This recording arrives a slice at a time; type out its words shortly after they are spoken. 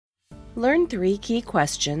Learn 3 key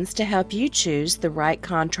questions to help you choose the right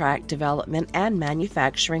contract development and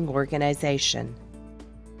manufacturing organization.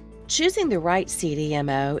 Choosing the right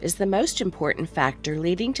CDMO is the most important factor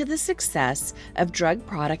leading to the success of drug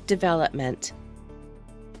product development.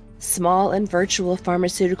 Small and virtual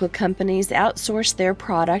pharmaceutical companies outsource their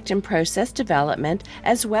product and process development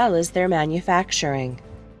as well as their manufacturing.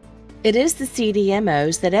 It is the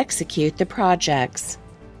CDMOs that execute the projects.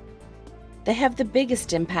 They have the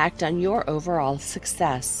biggest impact on your overall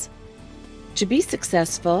success. To be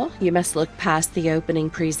successful, you must look past the opening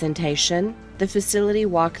presentation, the facility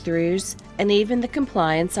walkthroughs, and even the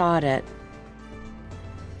compliance audit.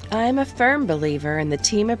 I am a firm believer in the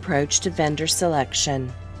team approach to vendor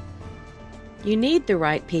selection. You need the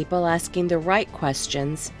right people asking the right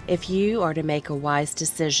questions if you are to make a wise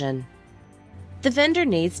decision. The vendor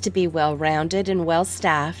needs to be well-rounded and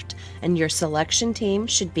well-staffed, and your selection team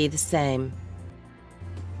should be the same.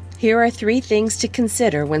 Here are 3 things to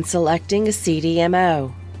consider when selecting a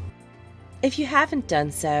CDMO. If you haven't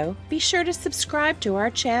done so, be sure to subscribe to our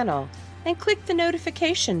channel and click the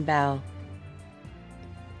notification bell.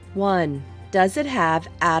 1. Does it have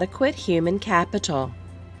adequate human capital?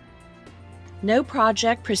 No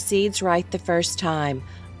project proceeds right the first time,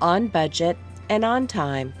 on budget, and on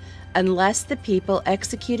time, unless the people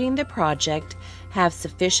executing the project have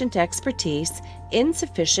sufficient expertise in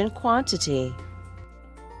sufficient quantity.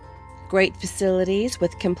 Great facilities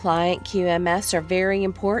with compliant QMS are very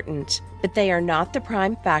important, but they are not the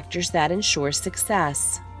prime factors that ensure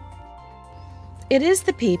success. It is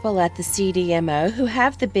the people at the CDMO who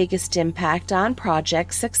have the biggest impact on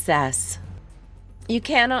project success. You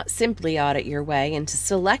cannot simply audit your way into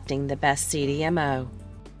selecting the best CDMO.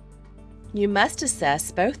 You must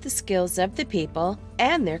assess both the skills of the people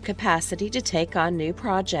and their capacity to take on new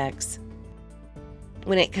projects.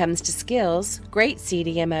 When it comes to skills, great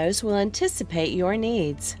CDMOs will anticipate your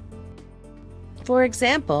needs. For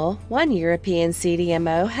example, one European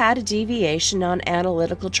CDMO had a deviation on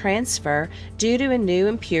analytical transfer due to a new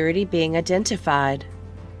impurity being identified.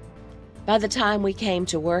 By the time we came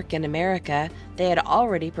to work in America, they had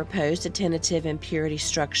already proposed a tentative impurity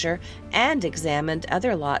structure and examined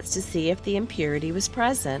other lots to see if the impurity was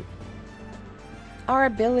present. Our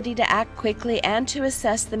ability to act quickly and to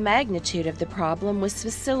assess the magnitude of the problem was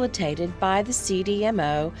facilitated by the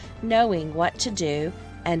CDMO knowing what to do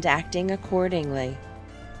and acting accordingly.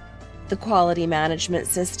 The quality management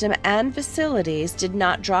system and facilities did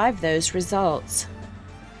not drive those results.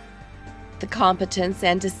 The competence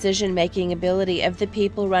and decision-making ability of the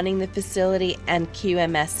people running the facility and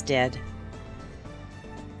QMS did.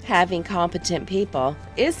 Having competent people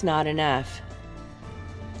is not enough.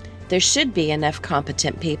 There should be enough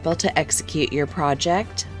competent people to execute your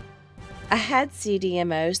project. I had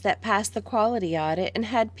CDMOs that passed the quality audit and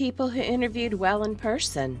had people who interviewed well in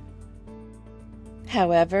person.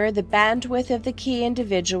 However, the bandwidth of the key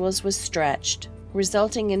individuals was stretched,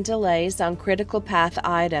 resulting in delays on critical path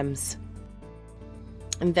items.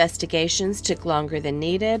 Investigations took longer than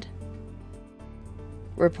needed.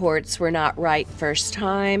 Reports were not right first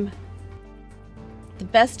time. The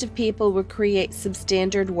best of people will create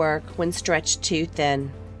substandard work when stretched too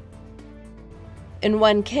thin. In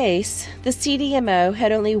one case, the CDMO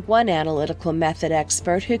had only one analytical method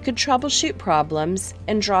expert who could troubleshoot problems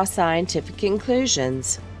and draw scientific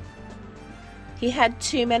conclusions. He had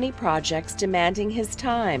too many projects demanding his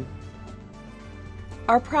time.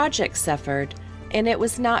 Our project suffered, and it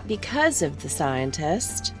was not because of the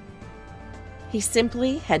scientist. He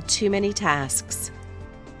simply had too many tasks.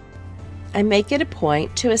 I make it a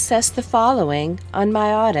point to assess the following on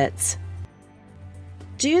my audits.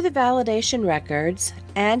 Do the validation records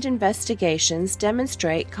and investigations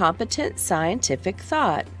demonstrate competent scientific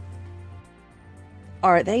thought?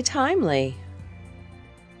 Are they timely?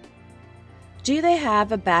 Do they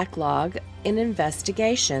have a backlog in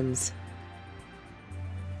investigations?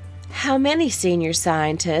 How many senior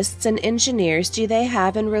scientists and engineers do they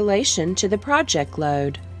have in relation to the project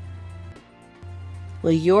load?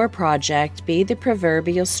 Will your project be the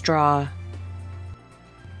proverbial straw?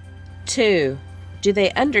 2. Do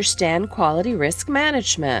they understand quality risk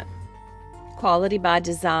management? Quality by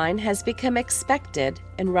design has become expected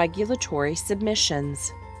in regulatory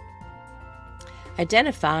submissions.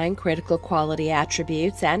 Identifying critical quality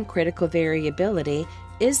attributes and critical variability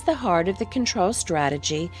is the heart of the control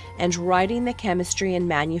strategy and writing the chemistry and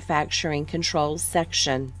manufacturing controls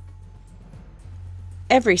section.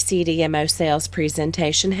 Every CDMO sales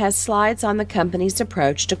presentation has slides on the company's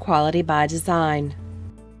approach to quality by design.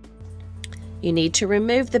 You need to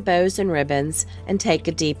remove the bows and ribbons and take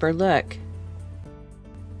a deeper look.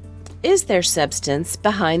 Is there substance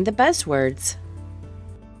behind the buzzwords?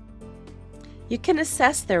 You can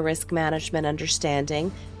assess their risk management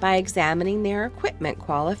understanding by examining their equipment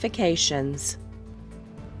qualifications.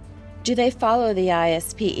 Do they follow the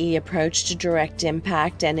ISPE approach to direct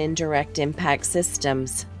impact and indirect impact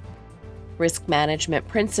systems? Risk management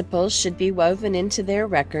principles should be woven into their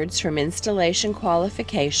records from installation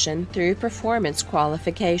qualification through performance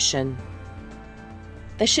qualification.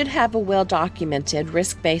 They should have a well-documented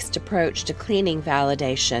risk-based approach to cleaning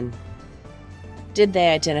validation. Did they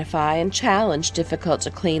identify and challenge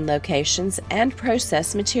difficult-to-clean locations and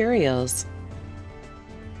process materials?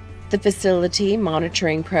 The facility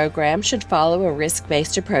monitoring program should follow a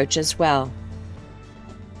risk-based approach as well.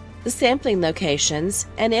 The sampling locations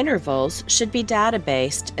and intervals should be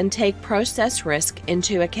data-based and take process risk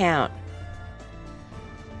into account.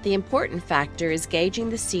 The important factor is gauging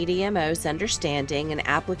the CDMO's understanding and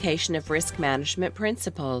application of risk management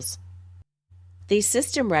principles. These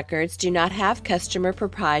system records do not have customer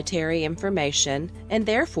proprietary information and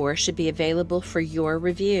therefore should be available for your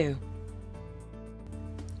review.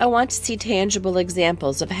 I want to see tangible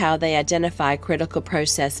examples of how they identify critical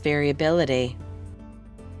process variability.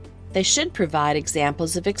 They should provide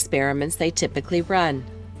examples of experiments they typically run.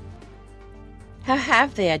 How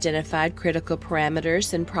have they identified critical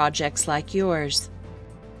parameters in projects like yours?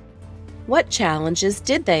 What challenges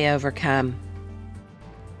did they overcome?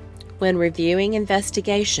 When reviewing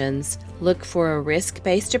investigations, look for a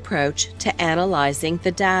risk-based approach to analyzing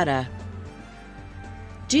the data.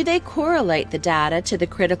 Do they correlate the data to the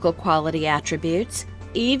critical quality attributes,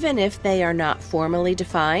 even if they are not formally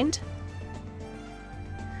defined?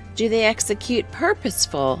 Do they execute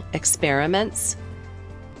purposeful experiments?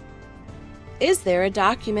 Is there a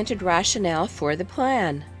documented rationale for the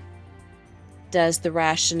plan? Does the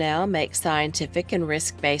rationale make scientific and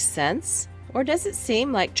risk-based sense, or does it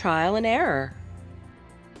seem like trial and error?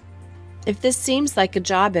 If this seems like a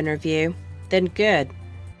job interview, then good.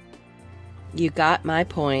 You got my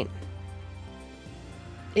point.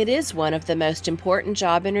 It is one of the most important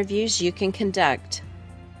job interviews you can conduct.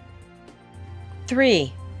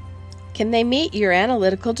 3. Can they meet your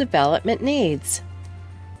analytical development needs?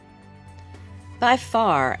 By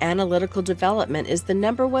far, analytical development is the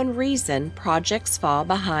 #1 reason projects fall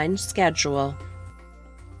behind schedule.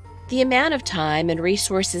 The amount of time and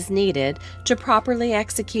resources needed to properly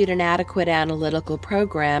execute an adequate analytical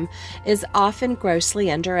program is often grossly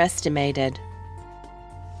underestimated.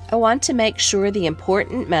 I want to make sure the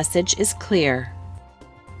important message is clear.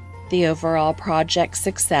 The overall project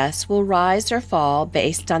success will rise or fall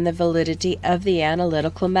based on the validity of the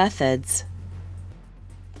analytical methods.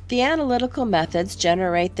 The analytical methods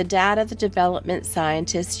generate the data the development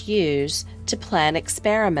scientists use to plan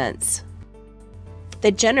experiments.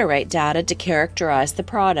 They generate data to characterize the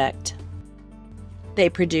product. They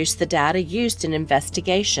produce the data used in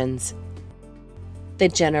investigations. They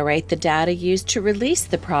generate the data used to release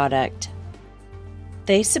the product.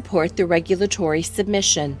 They support the regulatory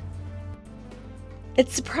submission.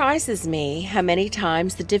 It surprises me how many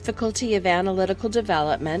times the difficulty of analytical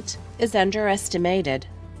development is underestimated.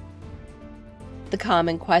 The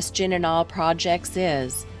common question in all projects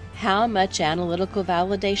is, how much analytical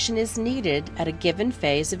validation is needed at a given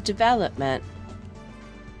phase of development?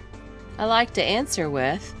 I like to answer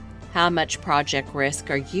with, how much project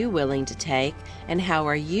risk are you willing to take, and how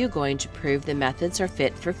are you going to prove the methods are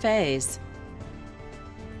fit for phase?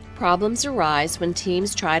 Problems arise when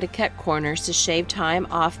teams try to cut corners to shave time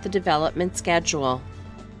off the development schedule.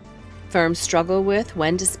 Firms struggle with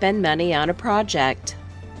when to spend money on a project.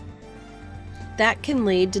 That can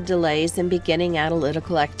lead to delays in beginning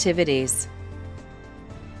analytical activities.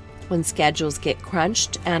 When schedules get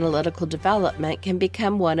crunched, analytical development can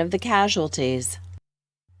become one of the casualties.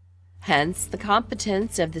 Hence, the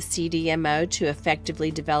competence of the CDMO to effectively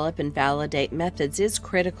develop and validate methods is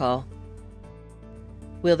critical.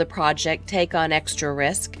 Will the project take on extra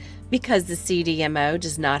risk because the CDMO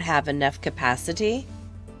does not have enough capacity?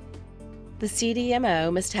 The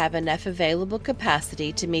CDMO must have enough available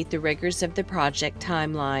capacity to meet the rigors of the project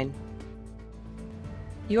timeline.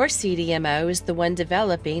 Your CDMO is the one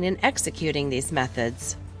developing and executing these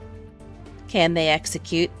methods. Can they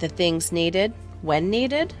execute the things needed when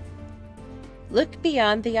needed? Look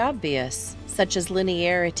beyond the obvious, such as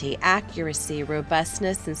linearity, accuracy,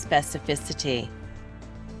 robustness, and specificity.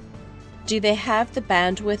 Do they have the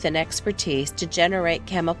bandwidth and expertise to generate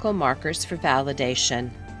chemical markers for validation?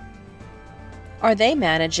 Are they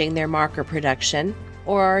managing their marker production,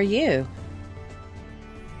 or are you?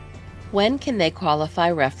 When can they qualify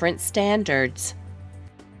reference standards?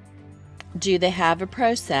 Do they have a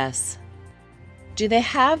process? Do they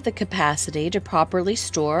have the capacity to properly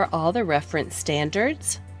store all the reference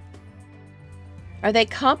standards? Are they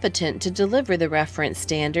competent to deliver the reference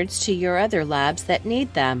standards to your other labs that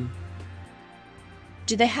need them?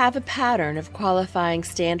 Do they have a pattern of qualifying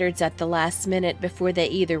standards at the last minute before they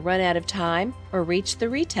either run out of time or reach the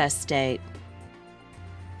retest date?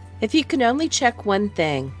 If you can only check one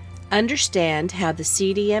thing, understand how the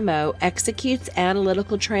CDMO executes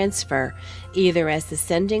analytical transfer, either as the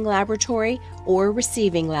sending laboratory or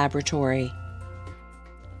receiving laboratory.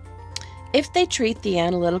 If they treat the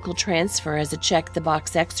analytical transfer as a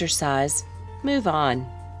check-the-box exercise, move on.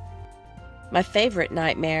 My favorite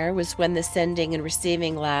nightmare was when the sending and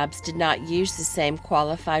receiving labs did not use the same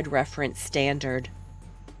qualified reference standard.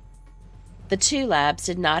 The two labs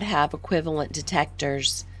did not have equivalent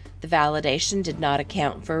detectors. The validation did not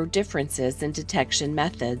account for differences in detection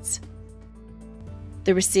methods.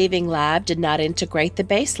 The receiving lab did not integrate the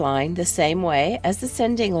baseline the same way as the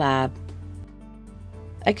sending lab.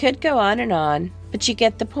 I could go on, but you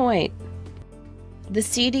get the point. The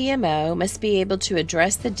CDMO must be able to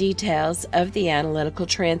address the details of the analytical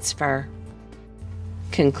transfer.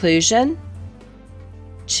 Conclusion: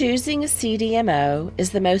 choosing a CDMO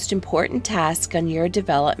is the most important task on your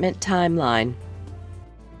development timeline.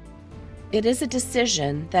 It is a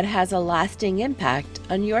decision that has a lasting impact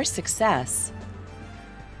on your success.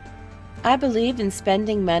 I believe in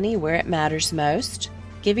spending money where it matters most,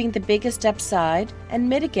 giving the biggest upside and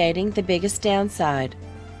mitigating the biggest downside.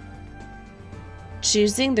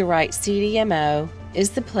 Choosing the right CDMO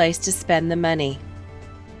is the place to spend the money.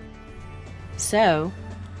 So,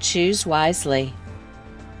 choose wisely.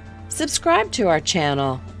 Subscribe to our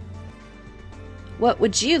channel. What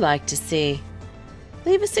would you like to see?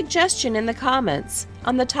 Leave a suggestion in the comments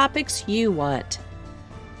on the topics you want.